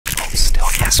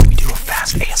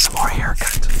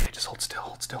hold still,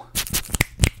 hold still.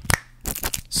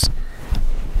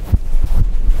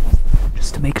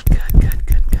 Just to make it good. You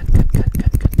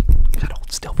gotta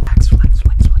hold still. Relax. I'm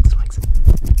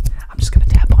just gonna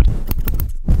tap on it.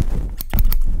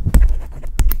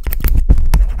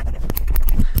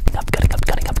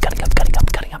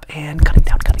 Cutting up, and cutting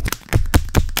down.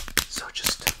 So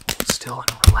just hold still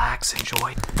and relax,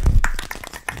 enjoy.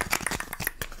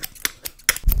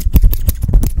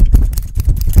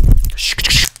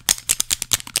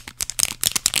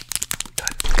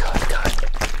 Good.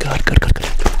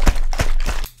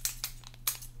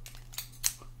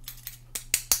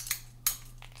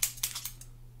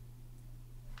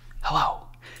 Hello.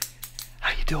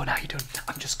 How you doing?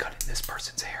 I'm just cutting this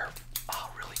person's hair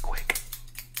really quick.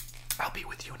 I'll be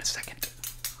with you in a second.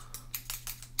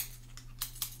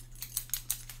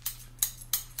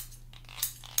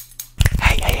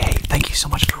 Hey, thank you so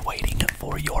much for waiting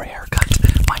for your haircut.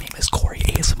 My name is Corey,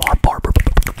 ASMR Barber.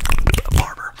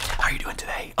 How are you doing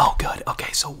today? Oh, good.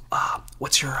 Okay, so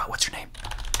what's your name?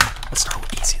 Let's start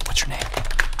with easy. What's your name?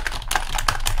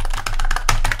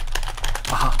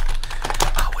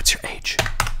 What's your age?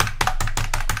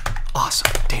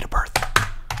 Awesome. Date of birth.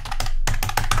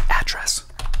 Address.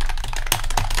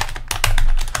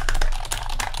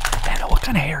 And what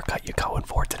kind of haircut you going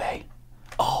for today?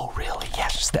 Oh, really?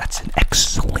 Yes, that's an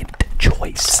excellent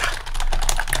choice.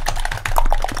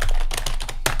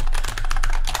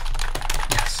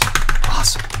 Yes.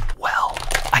 Awesome. Well,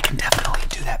 I can definitely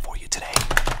do that for you today.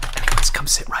 Anyways, come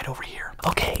sit right over here.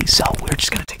 Okay, so we're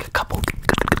just gonna take a couple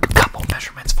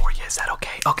measurements for you. Is that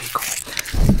okay? Okay, cool. Hold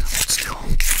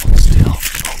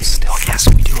still. Yes,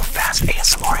 we do a fast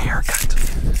ASMR haircut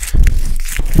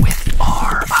with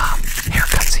our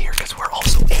haircuts here because we're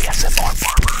also ASMR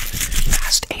barber.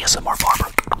 Fast ASMR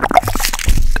barber.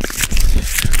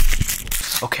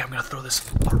 Okay, I'm gonna throw this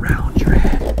around your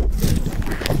head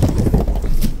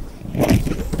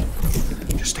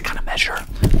just to kind of measure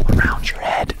around your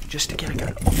head, just to get a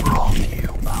good overall view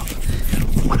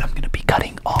of what I'm gonna be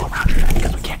cutting all around your head,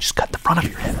 because we can't just cut the front of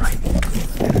your head, right?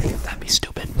 That'd be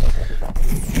stupid.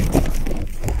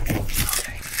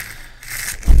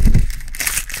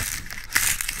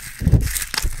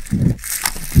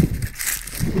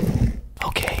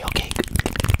 Okay.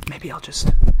 Maybe I'm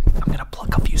gonna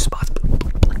pluck a few spots.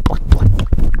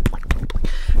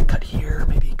 Cut here,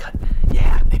 maybe cut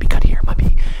here, maybe cut here.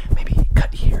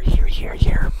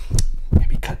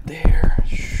 Maybe cut there.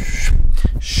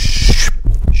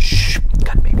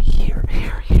 Cut maybe here.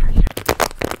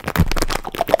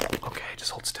 Okay,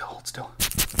 just hold still. I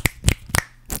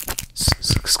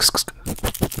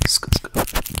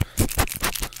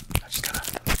just gotta.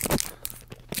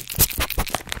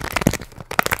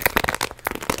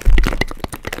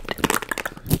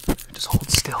 Just hold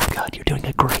still. Good, you're doing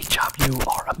a great job. You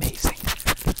are amazing.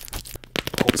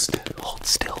 Hold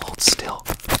still.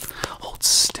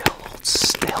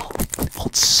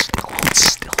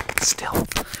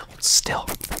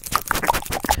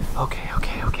 Okay.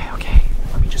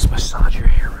 Let me just massage your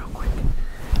hair real quick.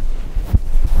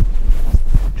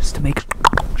 Just to make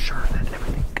sure that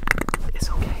everything is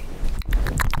okay.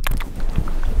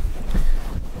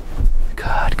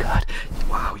 Good.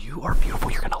 Wow, you are beautiful.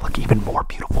 You're gonna look even more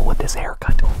beautiful with this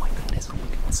haircut. Oh my goodness.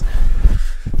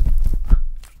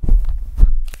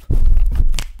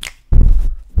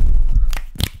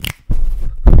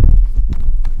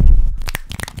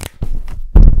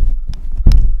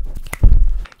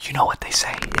 You know what they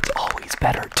say, it's always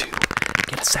better to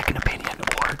get a second opinion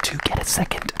or to get a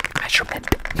second measurement.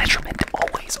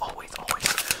 Always.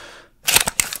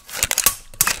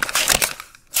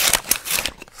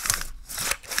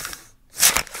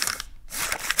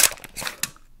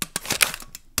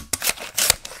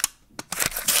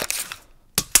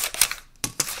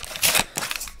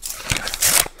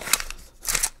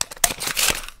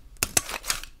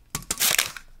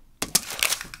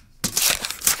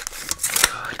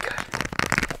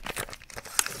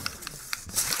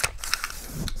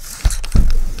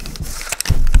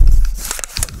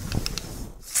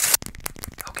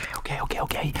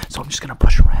 Okay, so I'm just gonna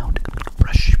brush around.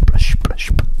 Brush.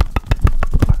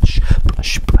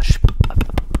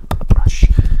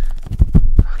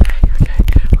 Okay.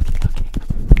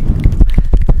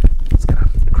 It's gonna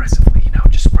aggressively,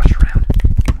 just brush around.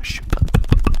 Brush.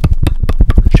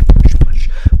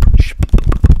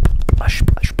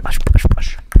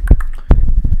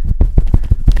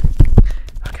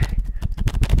 Okay.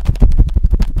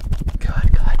 Good.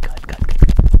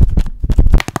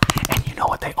 And you know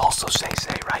what they also say,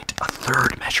 right? A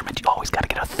third measurement. You always gotta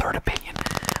get a third opinion.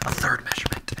 A third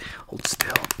measurement. Hold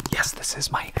still. Yes, this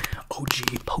is my OG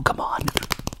Pokemon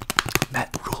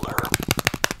Met Ruler.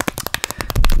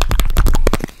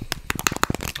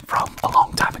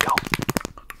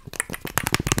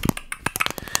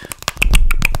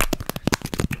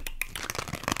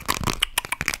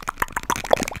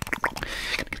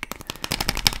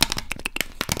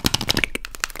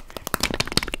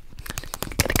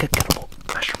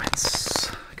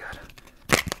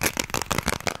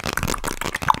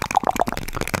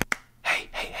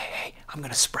 I'm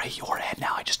gonna spray your head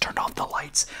now. I just turned off the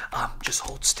lights. Just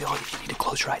hold still. If you need to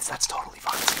close your eyes, that's totally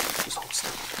fine. Just hold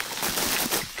still.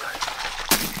 Good.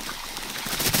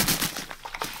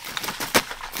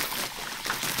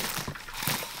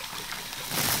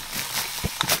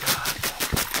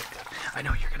 Good. I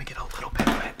know you're gonna get a little bit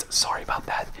wet. Sorry about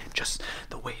that. Just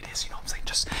the way it is, you know what I'm saying?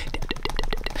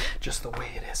 Just the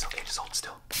way it is. Okay, just hold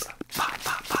still. Pa,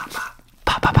 pa, pa, pa.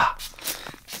 Pa, pa, pa.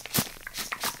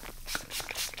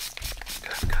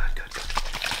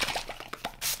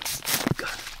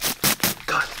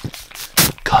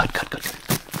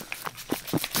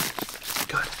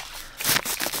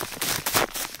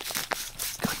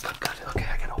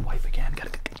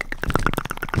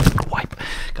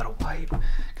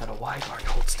 Alright,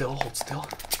 hold still, hold still.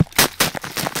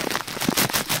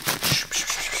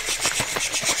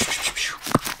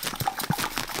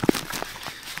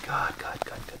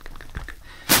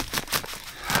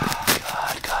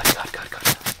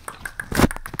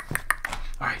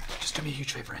 Alright, just do me a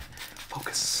huge favor and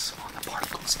focus on the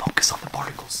particles. Focus on the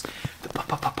particles. The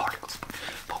particles.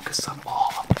 Focus on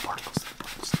all of the particles.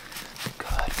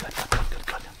 Good.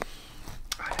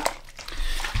 Alright.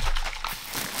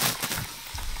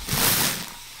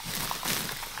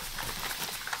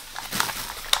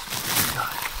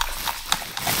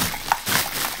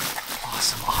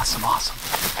 Awesome.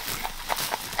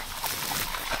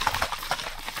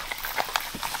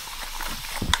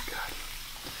 Good.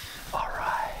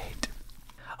 Alright.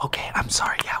 Okay, I'm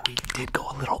sorry. Yeah, we did go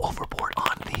a little overboard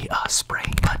on the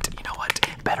spraying, but you know what?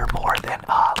 Better more than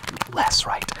less,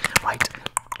 right? Right?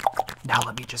 Now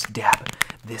let me just dab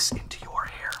this into your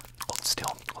hair. Hold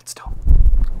still.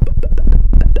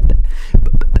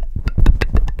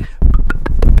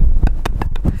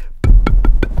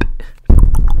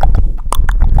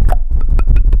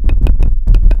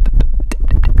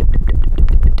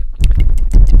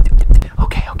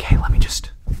 Okay, let me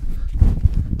just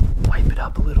wipe it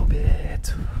up a little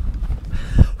bit.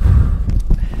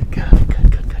 Good.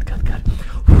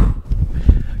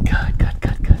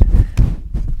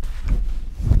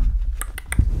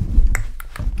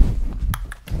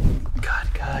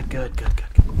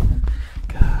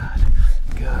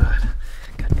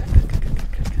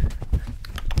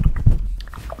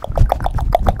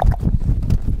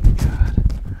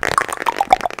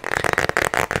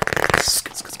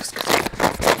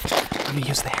 Let me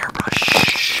use the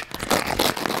hairbrush.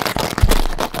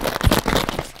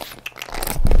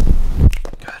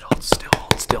 Good, hold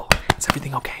still. Is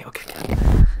everything okay? Okay,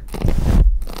 good.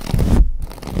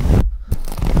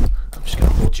 I'm just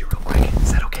gonna hold you real quick.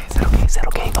 Is that okay?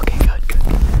 Okay, good.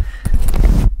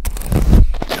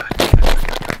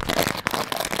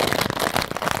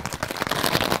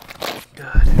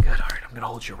 Good. Alright, I'm gonna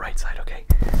hold your right side, okay?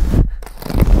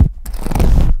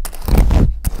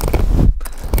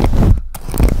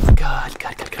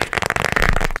 Good.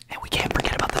 And we can't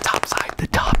forget about the top side. The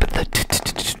top. Good.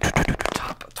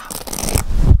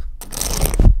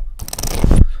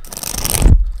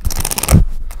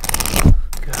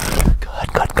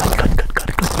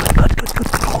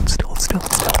 Hold still.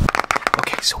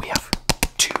 Okay, so we have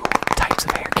two types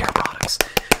of hair care products.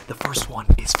 The first one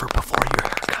is for before your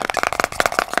haircut.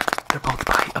 They're both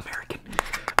by American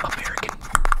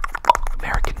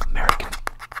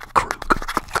Krug.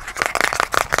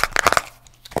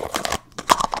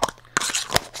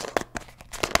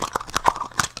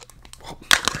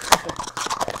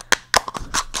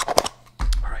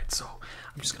 Alright, so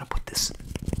I'm just gonna put this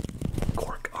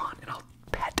cork on and I'll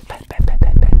pat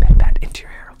into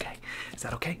your hair, okay? Is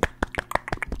that okay?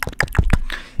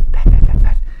 Pat.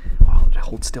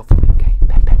 Hold still for me, okay?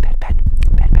 Pat.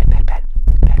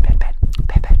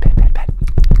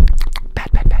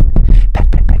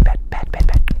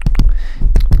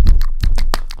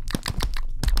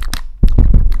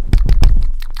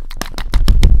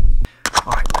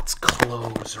 Alright, let's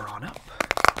close her on up.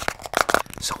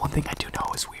 So one thing I do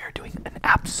know is we are doing an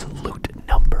absolute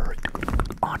number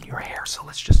on your hair. So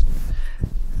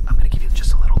I'm going to give you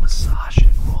just a little massage and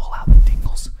roll out the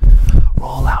tingles.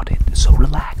 Roll out it. So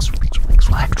relax.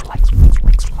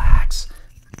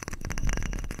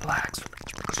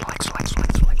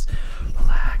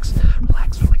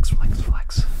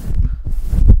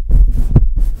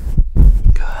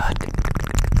 Good.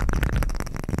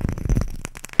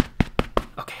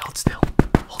 Okay, hold still.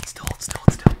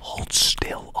 Hold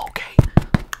still, okay?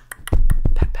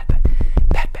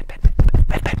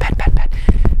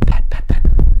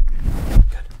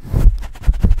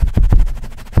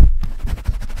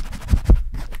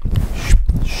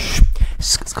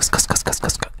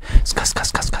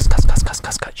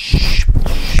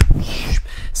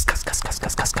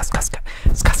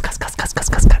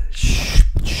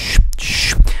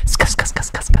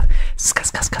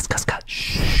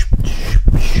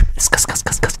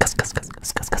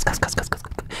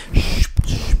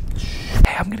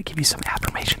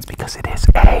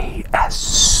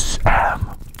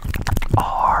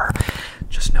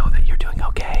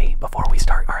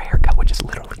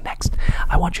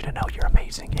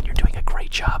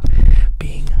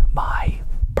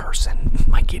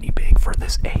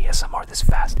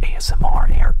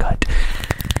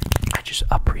 just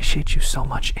appreciate you so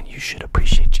much, and you should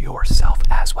appreciate yourself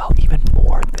as well, even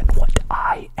more than what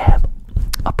I am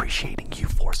appreciating you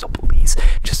for. So please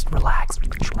just relax.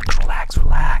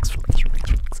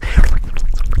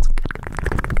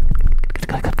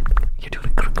 You're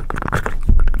doing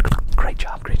great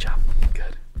job.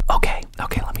 Good. Okay,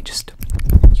 let me just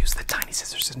use the tiny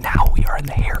scissors. Now we are in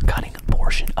the hair cutting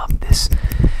portion of this.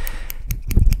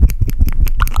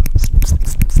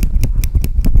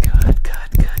 Good.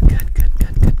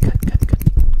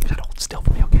 You gotta hold still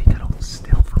for me, okay? You gotta hold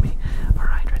still for me.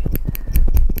 Alright, ready?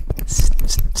 Snip.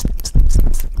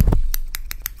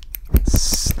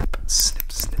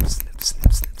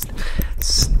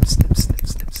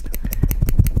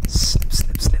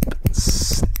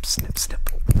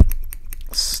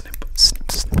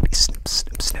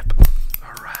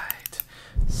 Alright.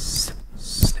 Snip.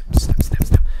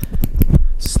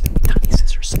 Tiny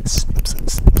scissors. Snip.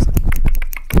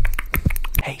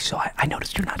 Hey, so I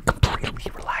noticed you're not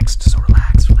completely relaxed, so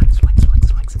relax.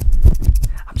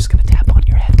 I'm just gonna tap on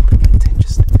your head a little bit and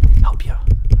just help you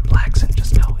relax and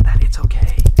just know that it's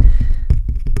okay.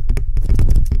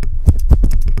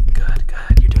 Good.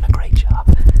 You're doing a great job.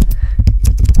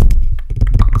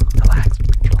 Relax.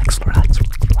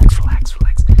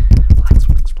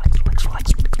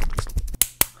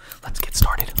 Let's get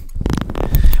started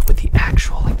with the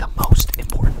actual, the most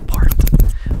important part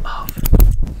of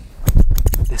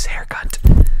this haircut.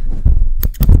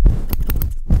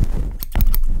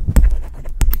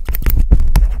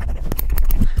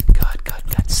 Good.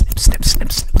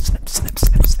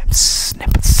 Snip.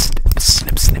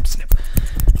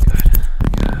 Good.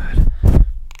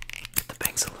 Get the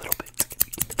bangs a little bit.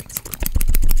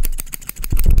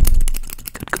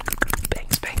 Good.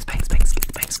 Bangs. Get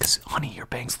the bangs, because honey, your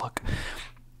bangs look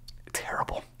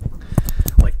terrible.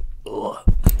 Like, ugh. You know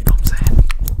what I'm saying?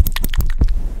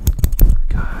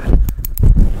 Good.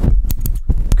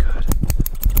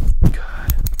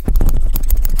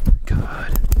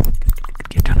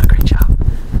 You're doing a great job.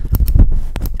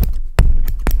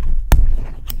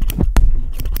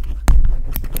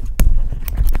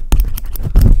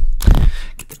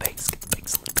 Get the bangs.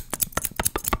 Bangs.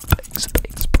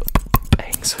 The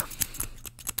bangs.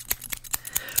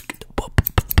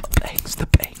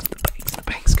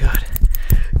 Good.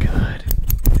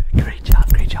 Great job.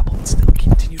 Hold still.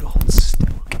 Continue to hold still.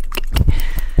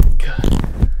 Good.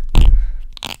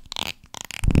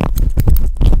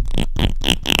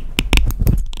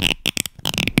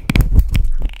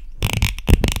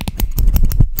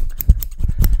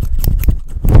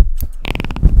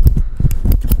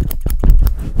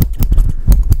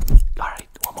 Alright,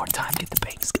 one more time. Get the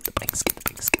bangs. Good.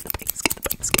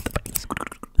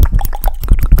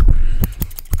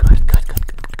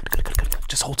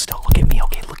 Just hold still. Look at me,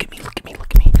 okay? Look at me. Good. Continue to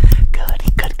look at me.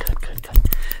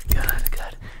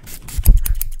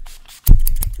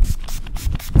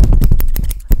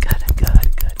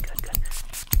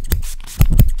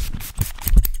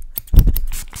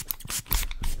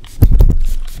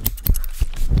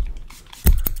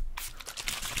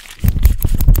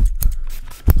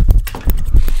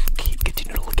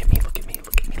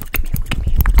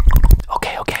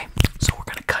 Okay. So we're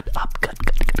gonna cut up, cutting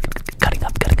up,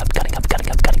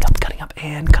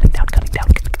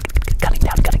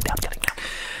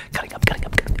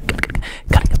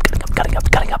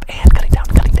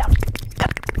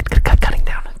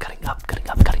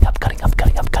 and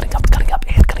cutting down, cutting up,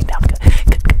 and cutting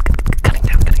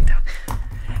down, I'm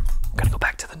gonna go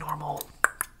back to the normal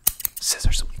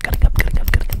scissors. Cutting up, and cutting down,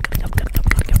 cutting up, and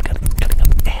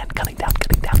cutting down.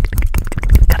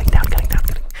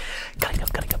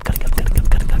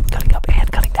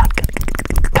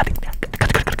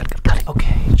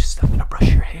 Okay, I'm gonna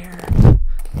brush your hair.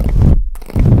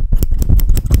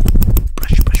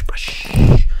 Brush.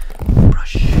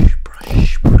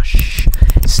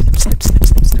 Snip.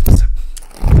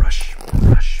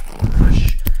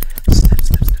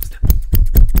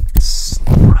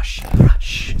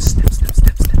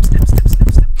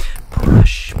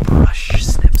 Brush.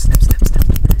 Snip.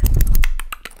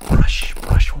 Brush.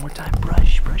 One more time.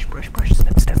 Brush. Snip.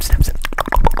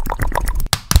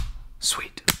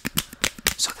 Sweet.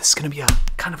 So this is gonna be a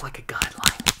kind of like a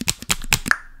guideline.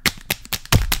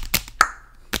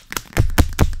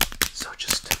 So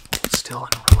just hold still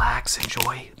and relax.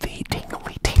 Enjoy the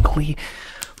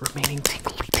remaining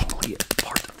tingly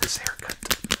part of this haircut.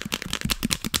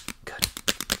 Good.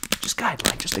 Just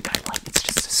a guideline. It's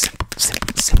just a simple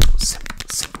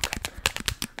guide.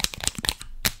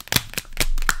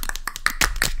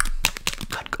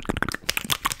 Good.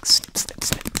 Snip.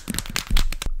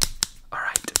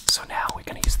 Alright, so now we're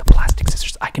gonna use the plastic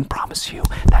scissors. I can promise you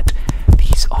that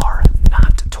these are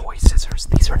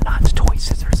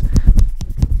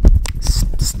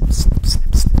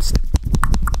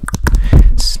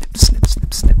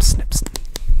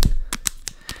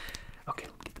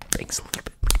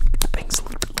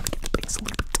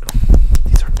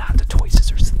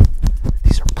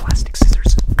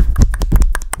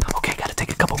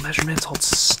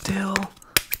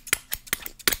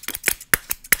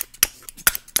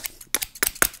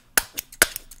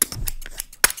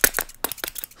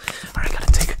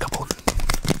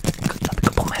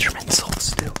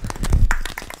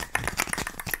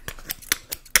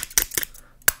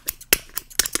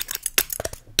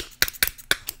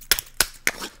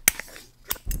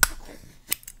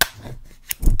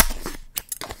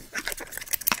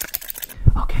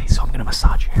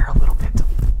massage your hair a little bit,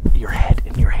 your head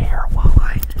and your hair, while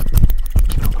I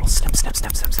give it a little snip, snip,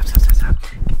 snip, snip, snip, snip, snip, snip.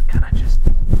 Kind of just,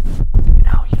 you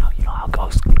know how it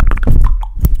goes.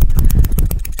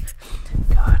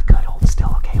 Good, good. Hold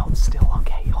still, okay. Hold still,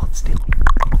 okay. Hold still.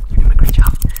 You're doing a great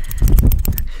job.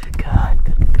 Good,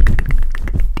 good, good, good, good,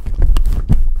 good.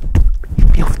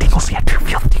 Feel the tingles yet? Do you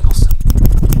feel the tingles?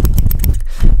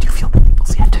 Do you feel the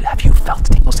tingles yet? Have you felt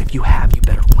the tingles? If you have, you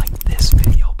better like this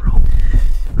video, bro.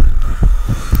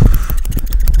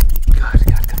 Good,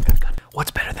 good, good, good, good.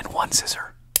 What's better than one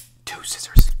scissor? Two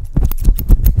scissors.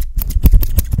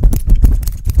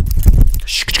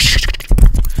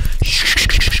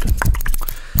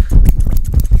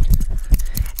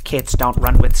 Kids don't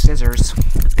run with scissors.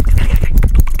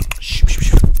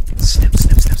 Snip, snip,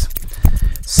 snip,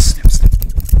 snip, snip.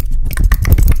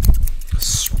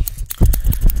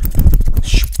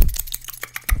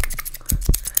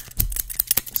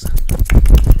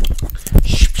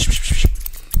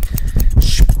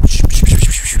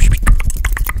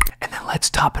 And then let's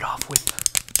top it off with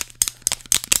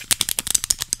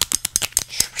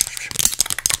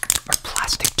our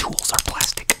plastic tools, our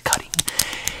plastic cutting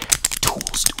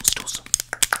tools. Snip, snip, snip.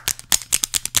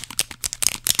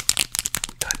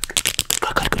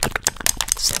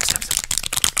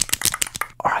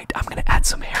 All right, I'm gonna add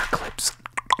some hair clips.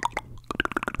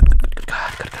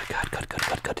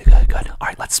 Good. All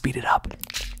right, let's speed it up.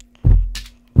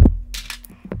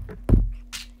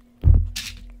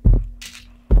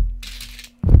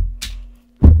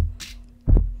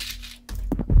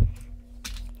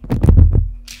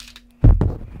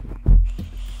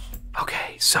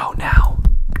 Okay, so now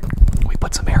we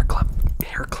put some hair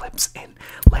clips in.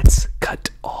 Let's cut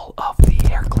all of the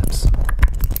hair clips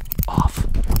off.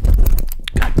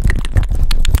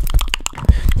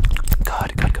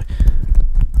 Good.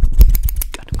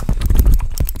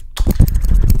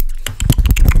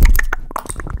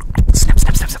 Snip,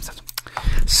 snip, snip, snip, snip.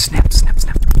 Snip, snip,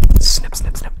 snip. Snip,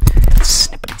 snip, snip.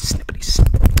 Snippity, snippity,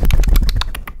 snip.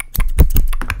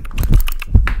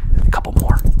 A couple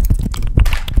more.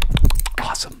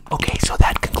 Awesome. Okay, so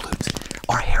that concludes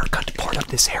our haircut part of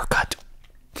this haircut.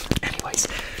 Anyways,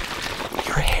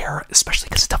 your hair, especially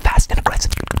because it's a fast and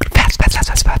aggressive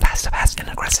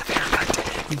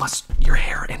haircut, your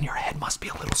hair and your head must be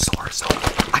a little sore. So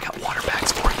I got water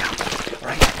bags for you. All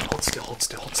right, hold still.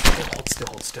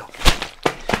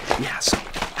 Yeah. So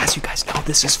as you guys know,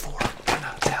 this is for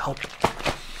to help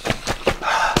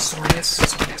soreness.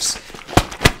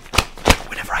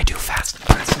 Whenever I do fast and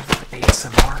aggressive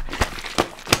ASMR,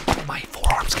 my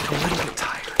forearms get a little bit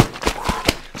tired.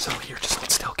 So here, just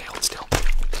hold still, okay, hold still.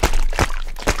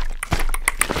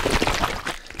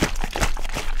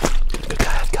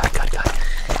 Good.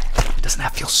 Doesn't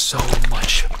that feel so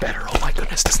much better? Oh my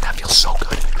goodness, doesn't that feel so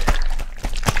good?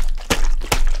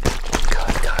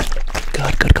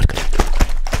 Good.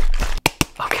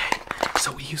 Okay,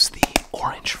 so we used the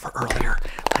orange for earlier.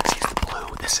 Let's use the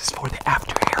blue. This is for the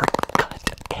after haircut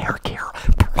hair care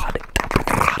product.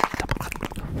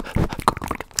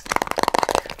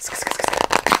 So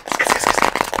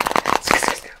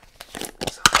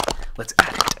let's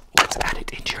add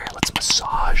it into your hair. Let's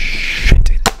massage it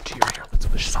into your hair. Let's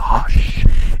massage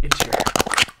into your hair.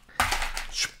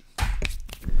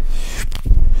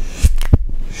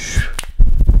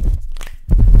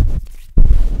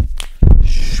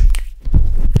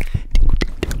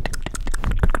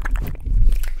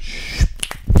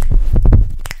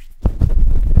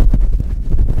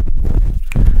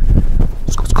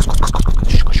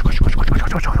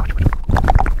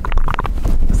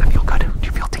 Does that feel good? Do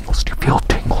you feel tingles?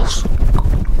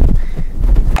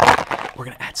 We're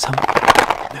gonna add some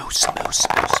mousse.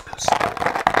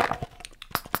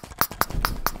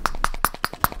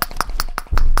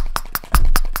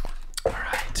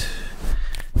 Alright.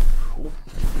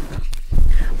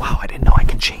 Wow, I didn't know I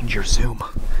can change your zoom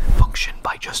function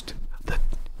by just the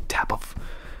tap of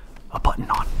a button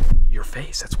on your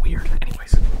face. That's weird.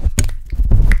 Anyways.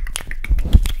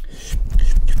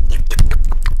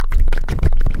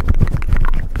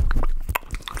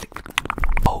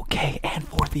 Okay, and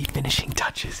for the finishing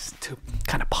touches to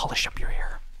kind of polish up your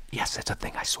hair. Yes, that's a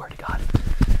thing, I swear to God.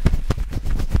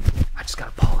 I just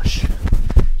gotta polish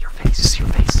your face.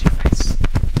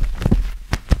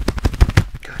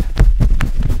 Good.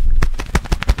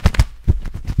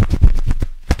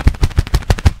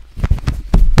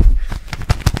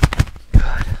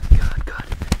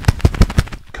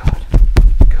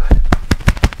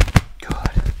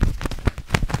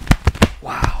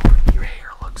 Wow, your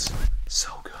hair looks so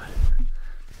good.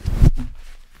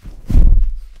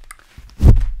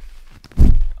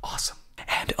 Awesome.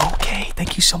 And okay,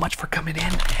 thank you so much for coming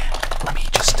in. let me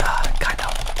just kind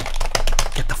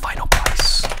of get the final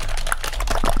price.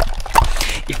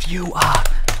 If you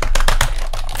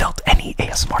felt any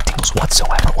ASMR tingles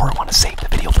whatsoever or want to save the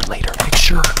video for later, make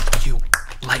sure you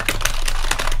like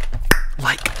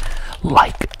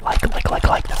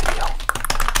the video.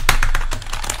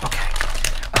 Okay,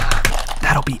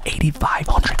 that'll be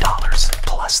 $8,500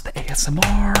 plus the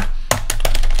ASMR.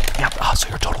 Yep, so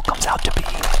your total comes out to be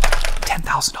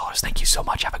 $10,000. Thank you so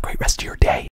much. Have a great rest of your day.